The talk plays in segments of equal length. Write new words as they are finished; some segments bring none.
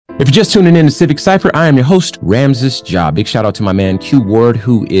If you're just tuning in to Civic Cypher, I am your host, Ramses Ja. Big shout out to my man, Q Ward,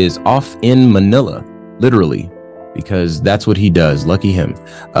 who is off in Manila, literally, because that's what he does. Lucky him.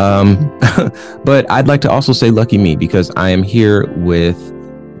 But I'd like to also say lucky me, because I am here with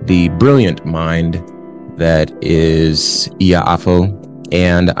the brilliant mind that is Affo.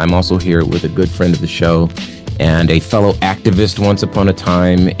 And I'm also here with a good friend of the show and a fellow activist once upon a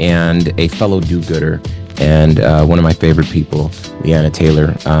time and a fellow do-gooder and one of my favorite people, Leanna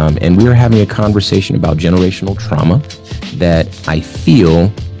Taylor. And we are having a conversation about generational trauma that I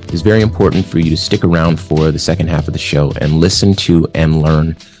feel is very important for you to stick around for the second half of the show and listen to and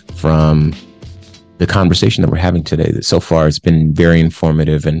learn from the conversation that we're having today. So far, it's been very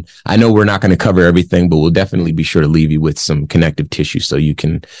informative. And I know we're not going to cover everything, but we'll definitely be sure to leave you with some connective tissue so you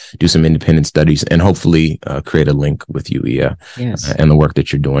can do some independent studies and hopefully create a link with you, Ia, and the work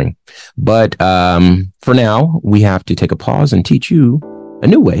that you're doing. But for now, we have to take a pause and teach you a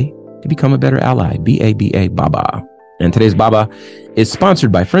new way to become a better ally. BABA, Baba. And today's Baba is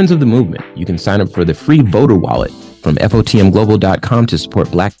sponsored by Friends of the Movement. You can sign up for the free voter wallet from FOTMglobal.com to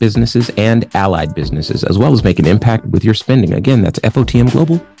support Black businesses and allied businesses, as well as make an impact with your spending. Again, that's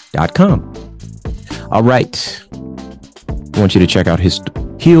FOTMglobal.com. All right. I want you to check out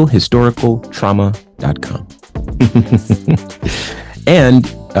healhistoricaltrauma.com. And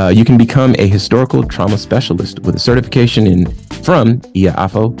you can become a historical trauma specialist with a certification from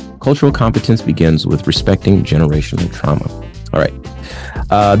Affo. Cultural competence begins with respecting generational trauma. All right.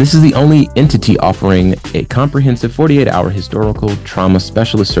 This is the only entity offering a comprehensive 48-hour historical trauma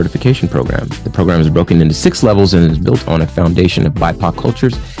specialist certification program. The program is broken into 6 levels and is built on a foundation of BIPOC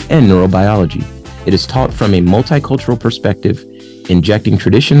cultures and neurobiology. It is taught from a multicultural perspective, injecting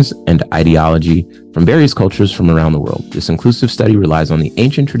traditions and ideology from various cultures from around the world. This inclusive study relies on the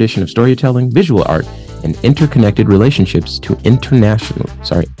ancient tradition of storytelling, visual art, and interconnected relationships to intentionally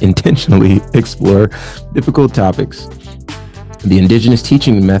explore difficult topics. The indigenous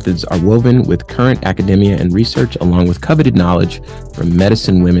teaching methods are woven with current academia and research, along with coveted knowledge from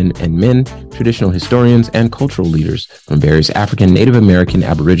medicine women and men, traditional historians, and cultural leaders from various African, Native American,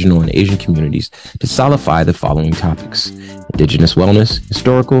 Aboriginal, and Asian communities to solidify the following topics: indigenous wellness,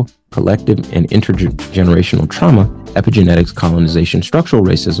 historical, collective, and intergenerational trauma, epigenetics, colonization, structural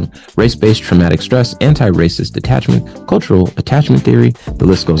racism, race-based traumatic stress, anti-racist detachment, cultural attachment theory. The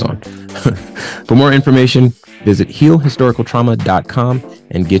list goes on. For more information, visit healhistoricaltrauma.com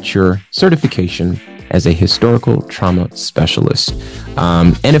and get your certification as a historical trauma specialist.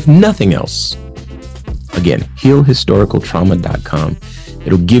 And if nothing else, again, healhistoricaltrauma.com.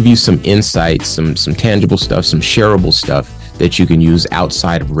 It'll give you some insights, some tangible stuff, some shareable stuff that you can use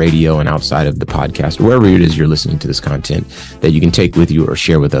outside of radio and outside of the podcast, or wherever it is you're listening to this content, that you can take with you or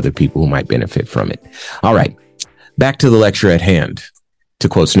share with other people who might benefit from it. All right, back to the lecture at hand. To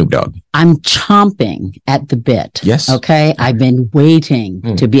quote Snoop Dogg, I'm chomping at the bit. Yes. Okay. I've been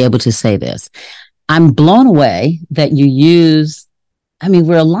waiting to be able to say this. I'm blown away that you use,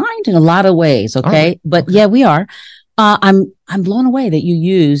 we're aligned in a lot of ways. Okay. But yeah, we are. I'm blown away that you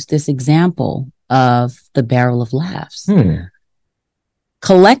use this example of the barrel of laughs.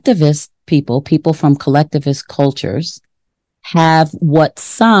 Collectivist people from collectivist cultures have what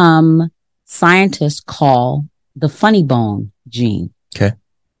some scientists call the funny bone gene. Okay.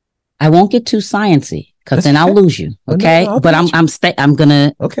 I won't get too sciencey because then I'll lose you. Okay. No, but I'm going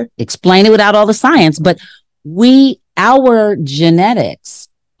to explain it without all the science. But our genetics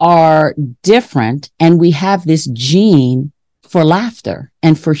are different, and we have this gene for laughter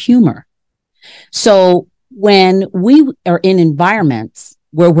and for humor. So when we are in environments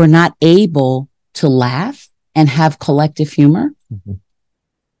where we're not able to laugh and have collective humor,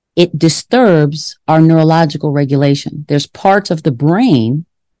 it disturbs our neurological regulation. There's parts of the brain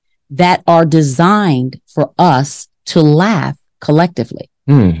that are designed for us to laugh collectively.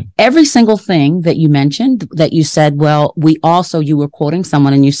 Every single thing that you mentioned, that you said, well, you were quoting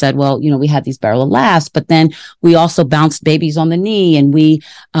someone and you said, well, we had these barrel of laughs, but then we also bounced babies on the knee, and we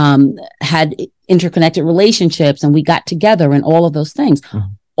had interconnected relationships, and we got together, and all of those things.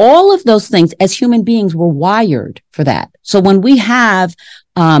 All of those things, as human beings, we're wired for that. So when we have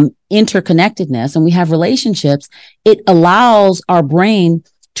interconnectedness and we have relationships, it allows our brain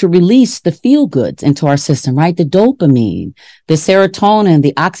to release the feel goods into our system, right? The dopamine, the serotonin,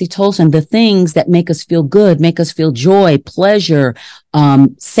 the oxytocin, the things that make us feel good, make us feel joy, pleasure,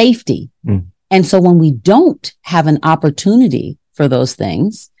 safety. And so when we don't have an opportunity for those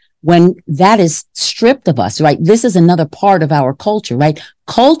things, when that is stripped of us, right? This is another part of our culture, right?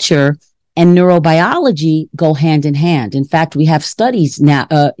 Culture and neurobiology go hand in hand. In fact, we have studies now,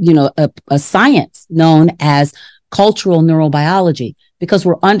 a science known as cultural neurobiology because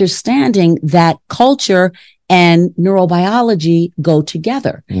we're understanding that culture and neurobiology go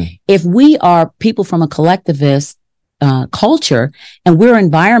together. If we are people from a collectivist culture and we're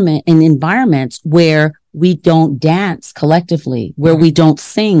in environments where we don't dance collectively, where we don't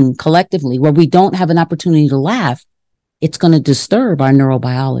sing collectively, where we don't have an opportunity to laugh, it's going to disturb our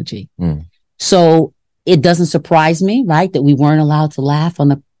neurobiology. So it doesn't surprise me, right, that we weren't allowed to laugh on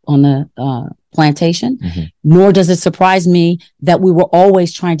the plantation, nor does it surprise me that we were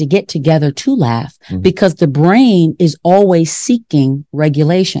always trying to get together to laugh, because the brain is always seeking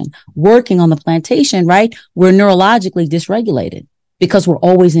regulation. Working on the plantation, right, we're neurologically dysregulated because we're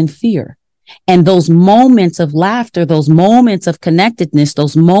always in fear. And those moments of laughter, those moments of connectedness,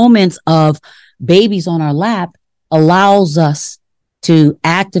 those moments of babies on our lap allows us to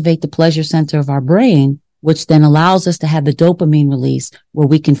activate the pleasure center of our brain, which then allows us to have the dopamine release where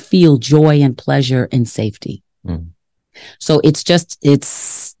we can feel joy and pleasure and safety. So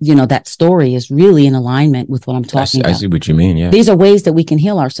that story is really in alignment with what I'm talking about. I see what you mean. Yeah. These are ways that we can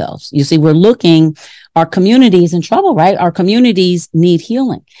heal ourselves. You see, our community is in trouble, right? Our communities need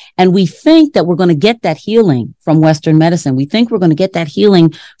healing. And we think that we're going to get that healing from Western medicine. We think we're going to get that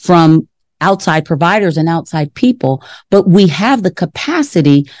healing from outside providers and outside people, but we have the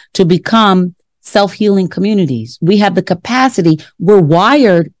capacity to become self-healing communities. We have the capacity. We're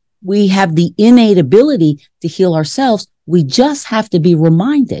wired. We have the innate ability to heal ourselves. We just have to be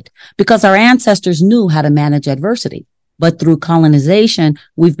reminded, because our ancestors knew how to manage adversity. But through colonization,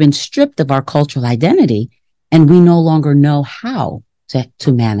 we've been stripped of our cultural identity, and we no longer know how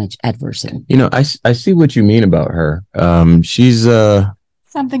to manage adversity. I see what you mean about her. She's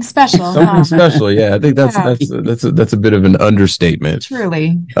something special. Something special. Yeah, I think that's a bit of an understatement.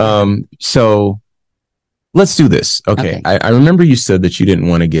 Truly. So let's do this. Okay. I remember you said that you didn't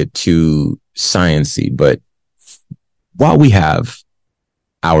want to get too sciencey, but while we have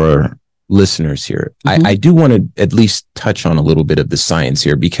our listeners here, I do want to at least touch on a little bit of the science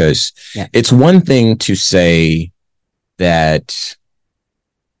here, because it's one thing to say that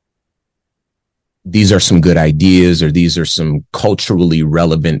these are some good ideas, or these are some culturally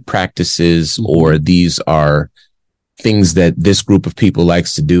relevant practices, or these are things that this group of people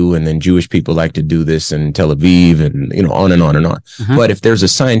likes to do, and then Jewish people like to do this in Tel Aviv, and on and on and on. But if there's a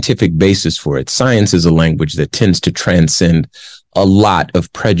scientific basis for it, science is a language that tends to transcend a lot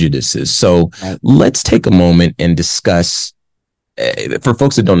of prejudices. So let's take a moment and discuss, for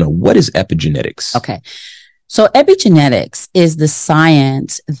folks that don't know, what is epigenetics? Okay. So epigenetics is the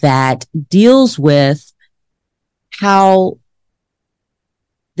science that deals with how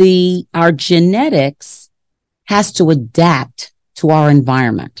our genetics has to adapt to our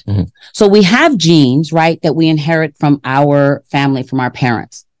environment. So we have genes, right, that we inherit from our family, from our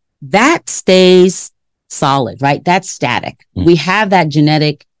parents. That stays solid, right? That's static. We have that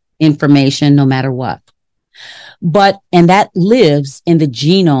genetic information no matter what. And that lives in the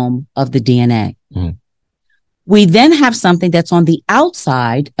genome of the DNA. We then have something that's on the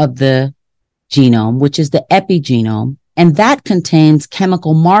outside of the genome, which is the epigenome, and that contains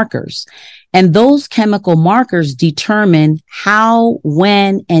chemical markers. And those chemical markers determine how,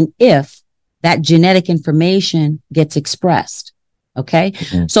 when, and if that genetic information gets expressed. Okay.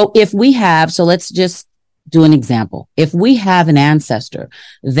 So let's just do an example. If we have an ancestor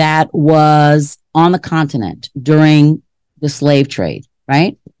that was on the continent during the slave trade,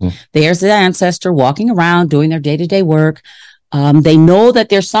 right? There's the ancestor walking around doing their day-to-day work. They know that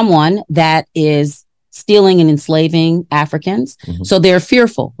there's someone that is stealing and enslaving Africans. So they're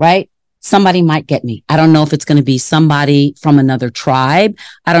fearful, right? Somebody might get me. I don't know if it's going to be somebody from another tribe.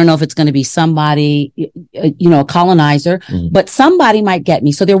 I don't know if it's going to be somebody, a colonizer, but somebody might get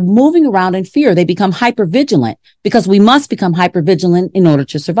me. So they're moving around in fear. They become hypervigilant, because we must become hypervigilant in order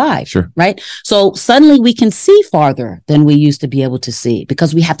to survive. Sure. Right. So suddenly we can see farther than we used to be able to see,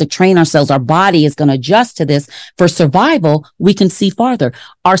 because we have to train ourselves. Our body is going to adjust to this for survival. We can see farther.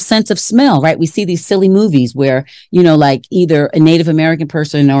 Our sense of smell, right? We see these silly movies where, like either a Native American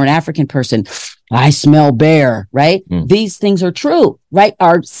person or an African person, I smell bear, right? These things are true, right?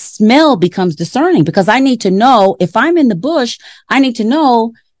 Our smell becomes discerning, because I need to know, if I'm in the bush, I need to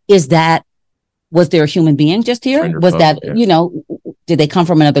know, was there a human being just here? Was that, did they come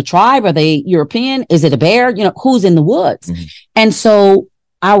from another tribe? Are they European? Is it a bear? Who's in the woods? And so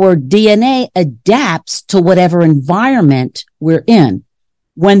our DNA adapts to whatever environment we're in.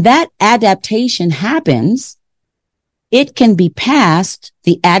 When that adaptation happens, it can be passed,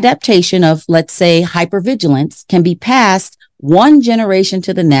 the adaptation of, let's say, hypervigilance can be passed one generation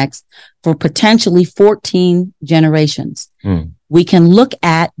to the next for potentially 14 generations. We can look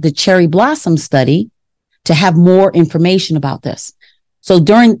at the cherry blossom study to have more information about this. So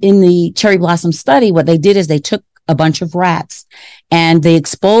in the cherry blossom study, what they did is they took a bunch of rats and they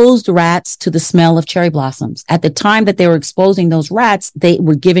exposed rats to the smell of cherry blossoms. At the time that they were exposing those rats, they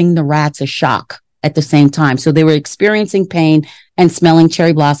were giving the rats a shock at the same time. So they were experiencing pain and smelling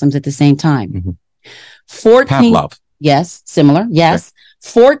cherry blossoms at the same time. Mm-hmm. 14. Pavlov. Yes. Similar. Yes.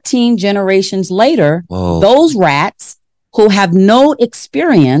 Okay. 14 generations later, Whoa. Those rats who have no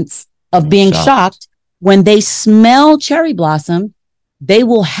experience of being shocked, when they smell cherry blossom, they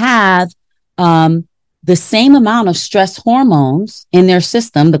will have the same amount of stress hormones in their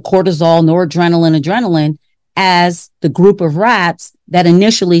system, the cortisol, noradrenaline, adrenaline, as the group of rats that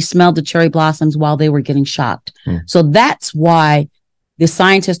initially smelled the cherry blossoms while they were getting shocked. So that's why the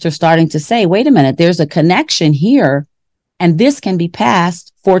scientists are starting to say, wait a minute, there's a connection here, and this can be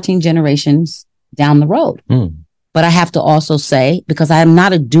passed 14 generations down the road. But I have to also say, because I am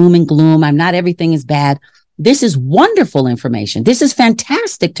not a doom and gloom, I'm not everything is bad. This is wonderful information. This is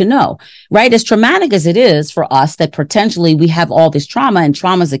fantastic to know, right? As traumatic as it is for us that potentially we have all this trauma, and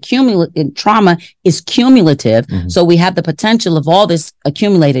trauma is cumulative. So we have the potential of all this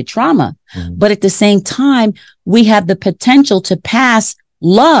accumulated trauma. But at the same time, we have the potential to pass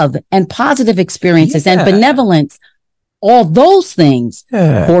love and positive experiences and benevolence, all those things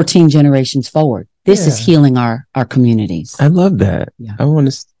 14 generations forward. This is healing our communities. I love that. I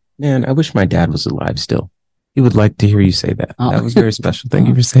wish my dad was alive still. He would like to hear you say that. That was very special. Thank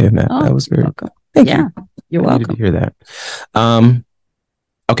you for saying that. That was very welcome. Thank you. You're welcome to hear that.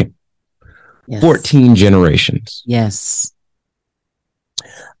 Okay. 14 generations. Yes.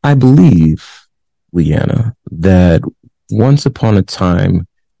 I believe, Leanna, that once upon a time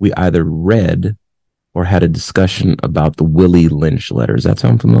we either read or had a discussion about the Willie Lynch letter. Does that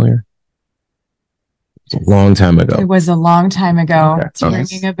sound familiar? It's a long time ago. It was a long time ago. Okay. It's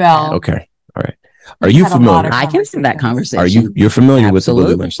ringing a bell. Okay. All right. Are you familiar? I can see that conversation. You're familiar with the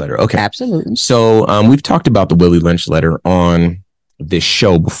Willie Lynch letter? Okay. Absolutely. So we've talked about the Willie Lynch letter on this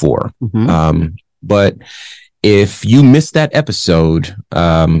show before. But if you missed that episode,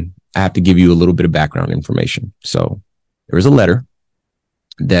 I have to give you a little bit of background information. So there was a letter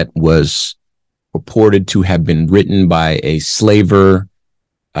that was purported to have been written by a slaver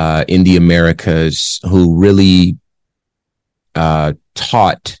in the Americas who really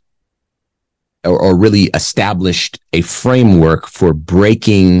taught or really established a framework for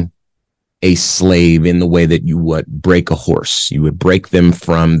breaking a slave in the way that you would break a horse. You would break them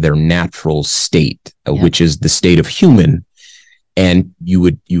from their natural state, which is the state of human, and you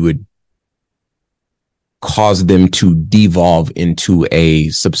would cause them to devolve into a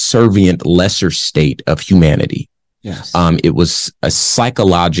subservient lesser state of humanity. Yes. It was a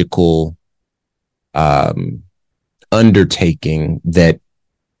psychological undertaking that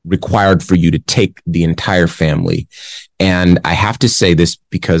required for you to take the entire family. And I have to say this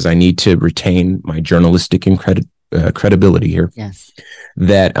because I need to retain my journalistic credibility here. Yes.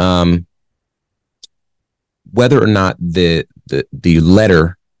 That whether or not the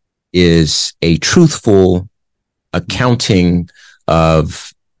letter is a truthful accounting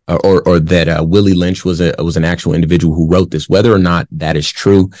of or that Willie Lynch was an actual individual who wrote this, whether or not that is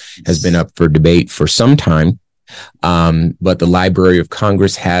true has been up for debate for some time. But the Library of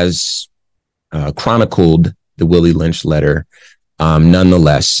Congress has chronicled the Willie Lynch letter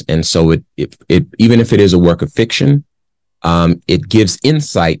nonetheless. And so it even if it is a work of fiction, it gives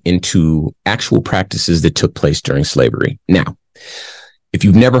insight into actual practices that took place during slavery. Now, if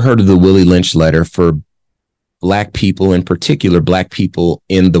you've never heard of the Willie Lynch letter, for Black people, in particular, Black people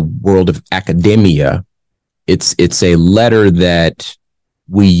in the world of academia, it's a letter that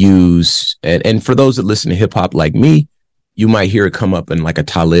we use. And for those that listen to hip hop like me, you might hear it come up in like a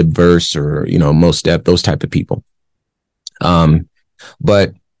Talib verse or, Mos Def, those type of people.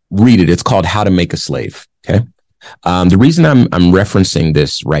 But read it. It's called How to Make a Slave. Okay. The reason I'm referencing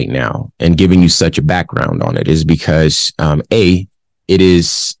this right now and giving you such a background on it is because, it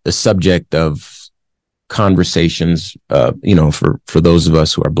is a subject of conversations, for those of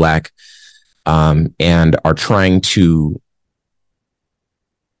us who are Black, and are trying to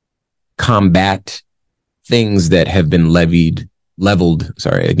combat things that have been leveled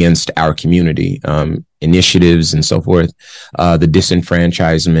against our community, initiatives and so forth, the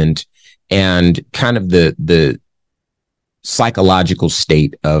disenfranchisement and kind of the psychological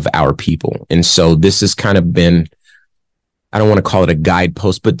state of our people. And so this has kind of been, I don't want to call it a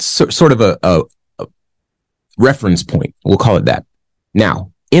guidepost, but sort of a reference point. We'll call it that.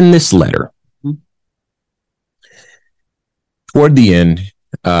 Now, in this letter, toward the end,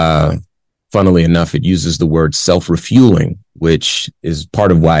 funnily enough, it uses the word self-refueling, which is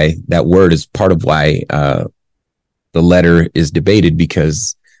part of why the letter is debated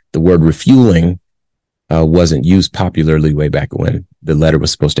because the word refueling wasn't used popularly way back when the letter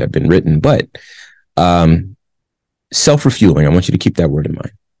was supposed to have been written. But self-refueling, I want you to keep that word in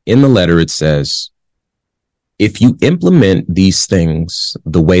mind. In the letter, it says, if you implement these things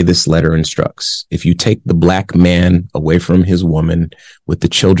the way this letter instructs, if you take the black man away from his woman with the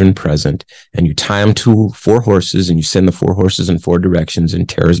children present, and you tie him to 4 horses and you send the 4 horses in 4 directions and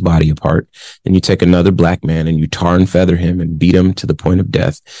tear his body apart, then you take another black man and you tar and feather him and beat him to the point of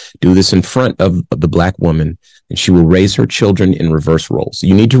death, do this in front of the black woman, and she will raise her children in reverse roles.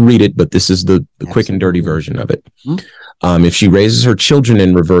 You need to read it, but this is the quick and dirty version of it. Mm-hmm. If she raises her children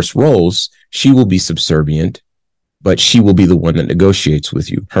in reverse roles, she will be subservient, but she will be the one that negotiates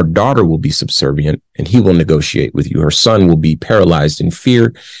with you. Her daughter will be subservient, and he will negotiate with you. Her son will be paralyzed in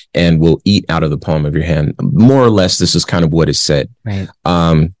fear and will eat out of the palm of your hand. More or less, this is kind of what is said. Right.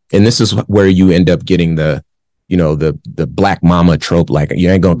 And this is where you end up getting the black mama trope, like, you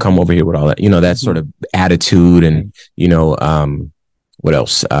ain't gonna come over here with all that, that sort of attitude, and, what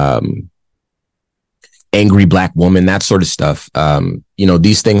else? Angry black woman, that sort of stuff.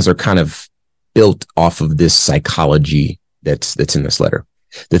 These things are kind of built off of this psychology that's in this letter.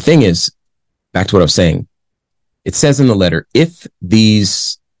 The thing is, back to what I was saying, it says in the letter, if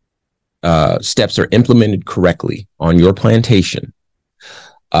these steps are implemented correctly on your plantation,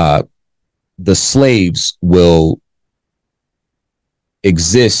 the slaves will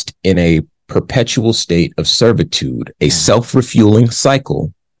exist in a perpetual state of servitude, a self-refueling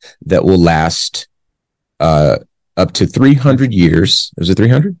cycle that will last up to 300 years. Is it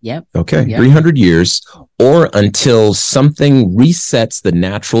 300? Yep. Okay. Yep. 300 years, or until something resets the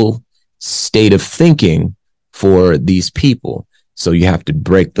natural state of thinking for these people. So you have to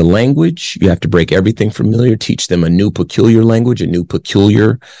break the language. You have to break everything familiar, teach them a new peculiar language, a new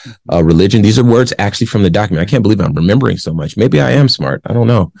peculiar religion. These are words actually from the document. I can't believe I'm remembering so much. Maybe I am smart. I don't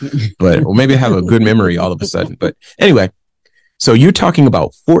know, or maybe I have a good memory all of a sudden. But anyway, so you're talking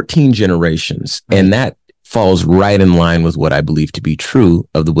about 14 generations, and that falls right in line with what I believe to be true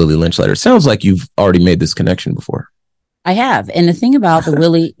of the Willie Lynch letter. It sounds like you've already made this connection before. I have. And the thing about the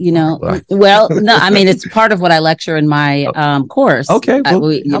Willie, well, no, I mean, it's part of what I lecture in my course. Okay. Well,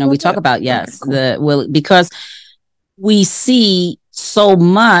 we talk about, the Willie, because we see so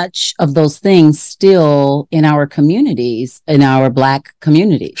much of those things still in our communities, in our Black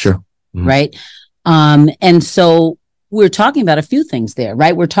communities. Sure. Mm-hmm. Right. And so we're talking about a few things there,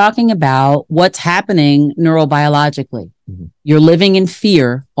 right? We're talking about what's happening neurobiologically. Mm-hmm. You're living in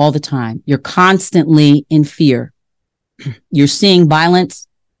fear all the time. You're constantly in fear. You're seeing violence.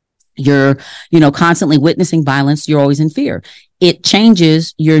 You're, constantly witnessing violence. You're always in fear. It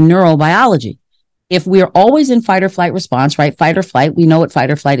changes your neurobiology. If we're always in fight or flight response, right? Fight or flight, we know what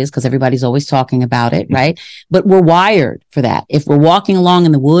fight or flight is because everybody's always talking about it, right? But we're wired for that. If we're walking along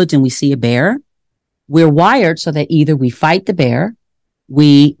in the woods and we see a bear, we're wired so that either we fight the bear,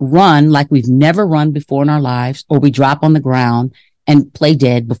 we run like we've never run before in our lives, or we drop on the ground and play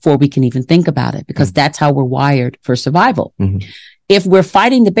dead before we can even think about it, because that's how we're wired for survival. Mm-hmm. If we're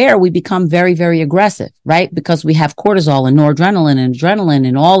fighting the bear, we become very, very aggressive, right? Because we have cortisol and noradrenaline and adrenaline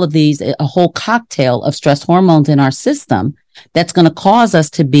and all of these, a whole cocktail of stress hormones in our system that's going to cause us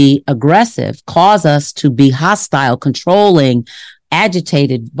to be aggressive, cause us to be hostile, controlling,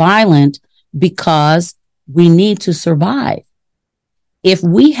 agitated, violent, because we need to survive. If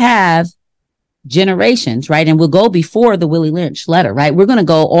we have generations, right, and we'll go before the Willie Lynch letter, right, we're going to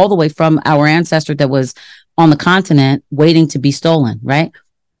go all the way from our ancestor that was on the continent waiting to be stolen, right?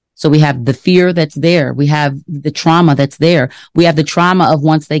 So we have the fear that's there. We have the trauma that's there. We have the trauma of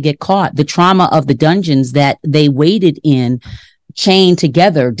once they get caught, the trauma of the dungeons that they waited in, chained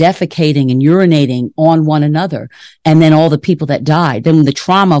together, defecating and urinating on one another. And then all the people that died. Then the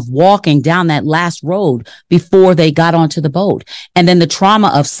trauma of walking down that last road before they got onto the boat. And then the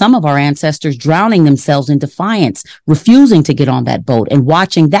trauma of some of our ancestors drowning themselves in defiance, refusing to get on that boat and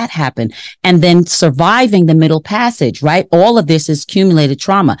watching that happen. And then surviving the Middle Passage, right? All of this is accumulated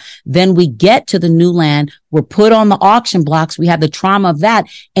trauma. Then we get to the new land. We're put on the auction blocks. We have the trauma of that.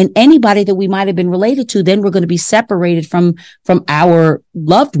 And anybody that we might have been related to, then we're going to be separated from our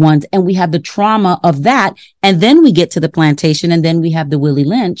loved ones. And we have the trauma of that. And then we get to the plantation, and then we have the Willie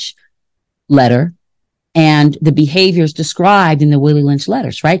Lynch letter and the behaviors described in the Willie Lynch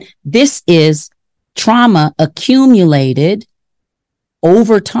letters, right? This is trauma accumulated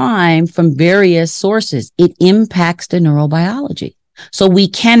over time from various sources. It impacts the neurobiology. So we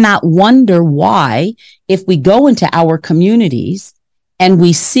cannot wonder why, if we go into our communities and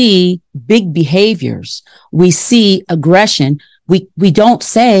we see big behaviors, we see aggression, we don't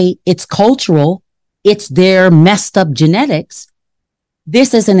say it's cultural. it's their messed up genetics.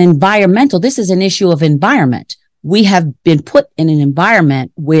 This is this is an issue of environment. We have been put in an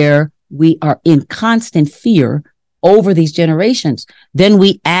environment where we are in constant fear over these generations. Then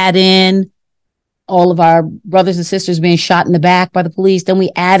we add in all of our brothers and sisters being shot in the back by the police. Then we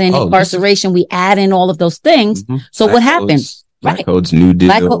add in incarceration. We add in all of those things. Mm-hmm. So Black what happens? Black Codes, New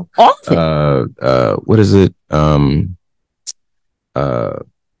Deal. All of it. What is it? Oh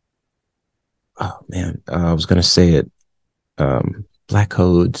man, I was gonna say it. Black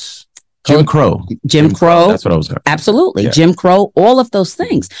Codes. Jim Crow. Jim Crow. That's what I was going to. Absolutely. Yeah. Jim Crow, all of those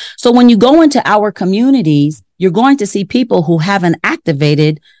things. So when you go into our communities, you're going to see people who have an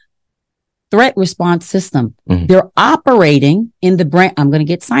activated threat response system. Mm-hmm. They're operating in the brain. I'm going to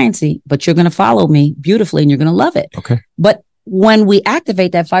get sciencey, but you're going to follow me beautifully and you're going to love it. Okay. But when we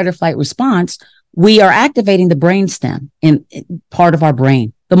activate that fight or flight response, we are activating the brainstem in part of our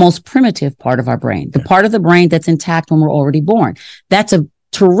brain, the most primitive part of our brain, the part of the brain that's intact when we're already born. That's a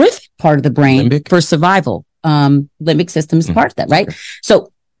terrific part of the brain for survival. Limbic system is part of that, right? Okay.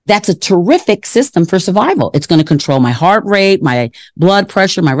 So that's a terrific system for survival. It's going to control my heart rate, my blood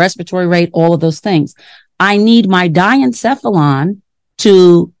pressure, my respiratory rate, all of those things. I need my diencephalon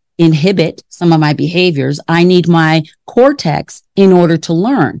to inhibit some of my behaviors. I need my cortex in order to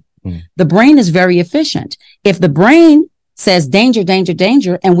learn. The brain is very efficient. If the brain says danger, danger,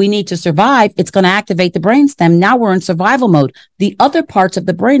 danger, and we need to survive, it's going to activate the brainstem. Now we're in survival mode. The other parts of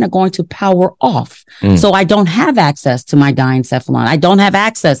the brain are going to power off. So I don't have access to my diencephalon. I don't have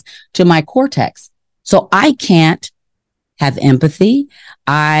access to my cortex. So I can't have empathy.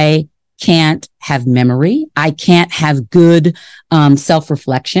 I can't have memory. I can't have good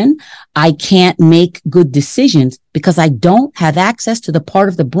self-reflection. I can't make good decisions because I don't have access to the part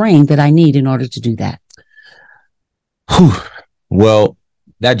of the brain that I need in order to do that. Whew. Well,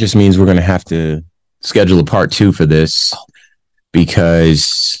 that just means we're going to have to schedule a part 2 for this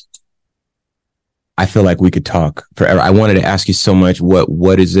because I feel like we could talk forever. I wanted to ask you so much.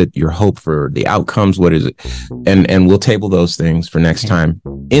 What is it? Your hope for the outcomes? What is it? And we'll table those things for next time.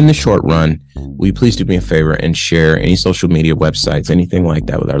 In the short run, will you please do me a favor and share any social media websites, anything like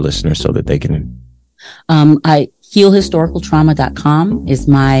that with our listeners so that they can. healhistoricaltrauma.com is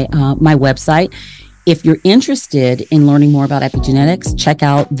my website. If you're interested in learning more about epigenetics, check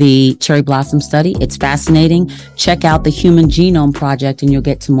out the Cherry Blossom Study. It's fascinating. Check out the Human Genome Project, and you'll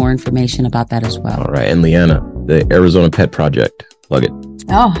get some more information about that as well. All right. And Leanna, the Arizona Pet Project, plug it.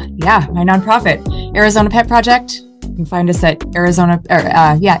 Oh, yeah. My nonprofit, Arizona Pet Project. You can find us at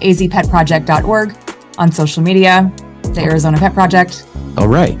azpetproject.org, on social media, the Arizona Pet Project. All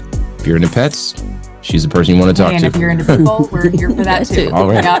right. If you're into pets, she's the person you want to talk to. And if you're into people, we're here for that too. All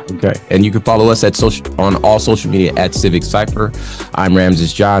right. Yeah. Okay. And you can follow us on all social media at Civic Cypher. I'm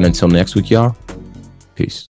Ramses John. Until next week, y'all. Peace.